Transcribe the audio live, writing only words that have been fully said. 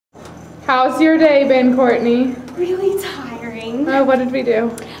How's your day been, Courtney? Really tiring. Oh, what did we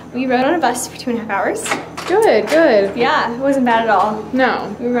do? We rode on a bus for 2.5 hours. Good, good. Yeah, it wasn't bad at all.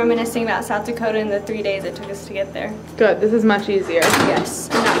 No. We were reminiscing about South Dakota and the 3 days it took us to get there. Good, this is much easier. Yes,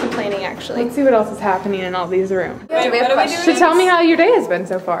 I'm not complaining actually. Let's see what else is happening in all these rooms. Wait, we have questions? So tell me how your day has been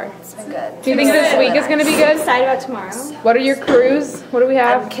so far. It's been good. Do you think this week is going to be good? Excited about tomorrow. What are your crews? What do we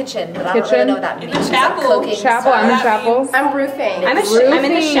have? Kitchen, but I don't really know what that means. In the chapel. Cooking Chapel, I'm in chapel. I'm roofing. I'm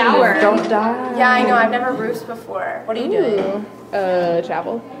in the shower. Don't die. Yeah, I know. I've never roofed before. What are you doing?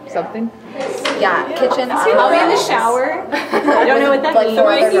 Chapel, something. Yeah, kitchen. I'll be in the shower. I don't know what that means. The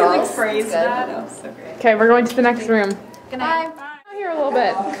way you like phrase that. Okay, we're going to the next room. Good night. Here a little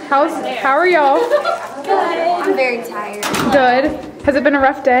bit. How are y'all? Good. I'm very tired. Good. Has it been a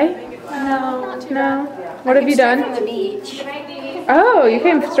rough day? No. What have you done? From the beach. Oh, you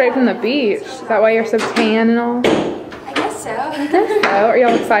came straight from the beach. Is that why you're so tan and all? I guess so. Oh, are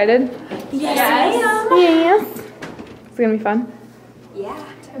y'all excited? Yes. Yes. It's gonna be fun. Yeah.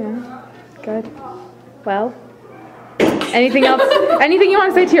 Yeah. Good. Well, anything else? Anything you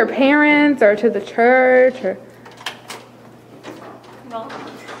want to say to your parents or to the church? Or? Well,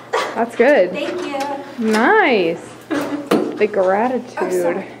 That's good. thank you. Nice. The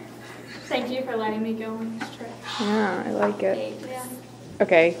gratitude. Thank you for letting me go on this trip. Yeah, I like it. Yeah.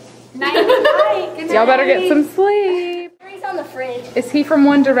 Okay. Night. Night. Good night. Y'all better get some sleep. He's on the fridge. Is he from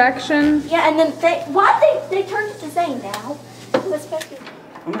One Direction? Yeah, and then they turned it to Zayn now. Let's go.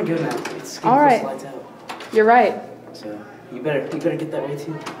 I'm gonna go now. It's getting All right. lights out. You're right. So you better get that way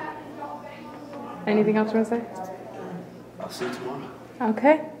too. Anything else you want to say? I'll see you tomorrow.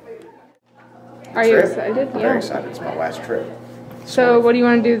 Okay. Are you excited? I'm very excited. It's my last trip. So what do you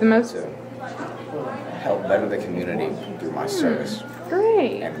want to do the most? To help better the community through my service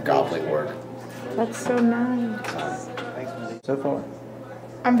Great. and godly work. That's so nice. Thanks, Mindy. So far.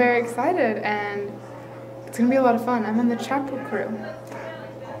 I'm very excited and it's going to be a lot of fun. I'm in the chapel crew.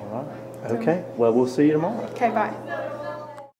 All right. Okay. Well, we'll see you tomorrow. Okay, bye.